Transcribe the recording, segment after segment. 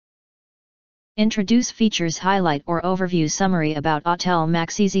Introduce features highlight or overview summary about Autel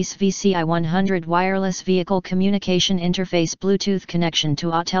MaxiSys VCI100 wireless vehicle communication interface Bluetooth connection to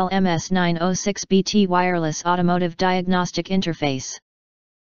Autel MS906BT wireless automotive diagnostic interface.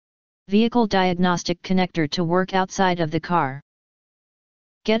 Vehicle diagnostic connector to work outside of the car.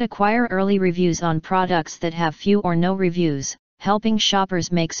 Acquire early reviews on products that have few or no reviews, helping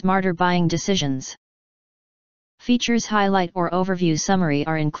shoppers make smarter buying decisions. Features highlight or overview summary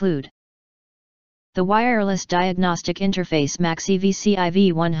are include. The wireless diagnostic interface MaxiSys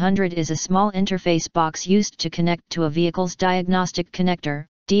VCI100 is a small interface box used to connect to a vehicle's diagnostic connector,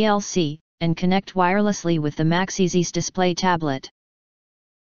 DLC, and connect wirelessly with the MaxiSys display tablet,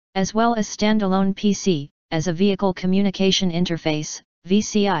 as well as standalone PC, as a vehicle communication interface,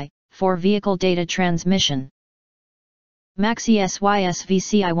 VCI, for vehicle data transmission. MaxiSys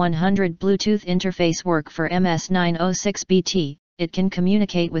VCI100 Bluetooth interface work for MS906BT. It can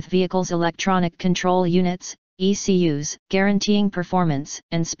communicate with vehicles' electronic control units, ECUs, guaranteeing performance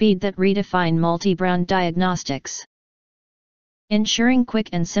and speed that redefine multi-brand diagnostics. Ensuring quick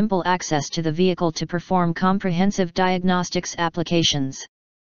and simple access to the vehicle to perform comprehensive diagnostics applications.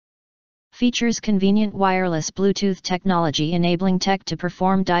 Features convenient wireless Bluetooth technology enabling tech to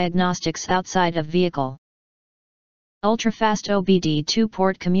perform diagnostics outside of vehicle. Ultra-fast OBD2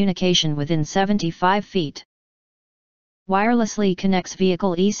 port communication within 75 feet. Wirelessly connects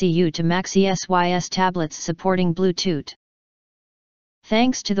vehicle ECU to MaxiSys tablets supporting Bluetooth.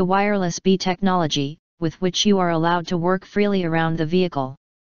 Thanks to the wireless B technology, with which you are allowed to work freely around the vehicle.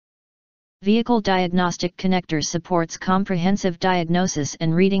 Vehicle diagnostic connector supports comprehensive diagnosis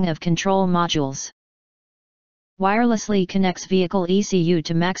and reading of control modules. Wirelessly connects vehicle ECU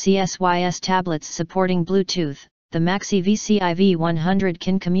to MaxiSys tablets supporting Bluetooth. The MaxiSys VCI100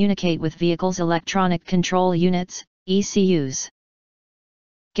 can communicate with vehicles' electronic control units, ECUs,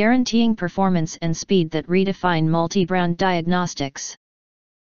 guaranteeing performance and speed that redefine multi-brand diagnostics.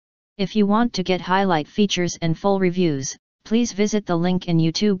 If you want to get highlight features and full reviews, please visit the link in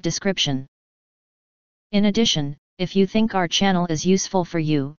YouTube description. In addition, if you think our channel is useful for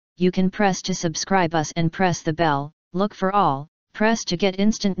you, you can press to subscribe us and press the bell, look for all, press to get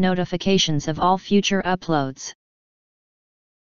instant notifications of all future uploads.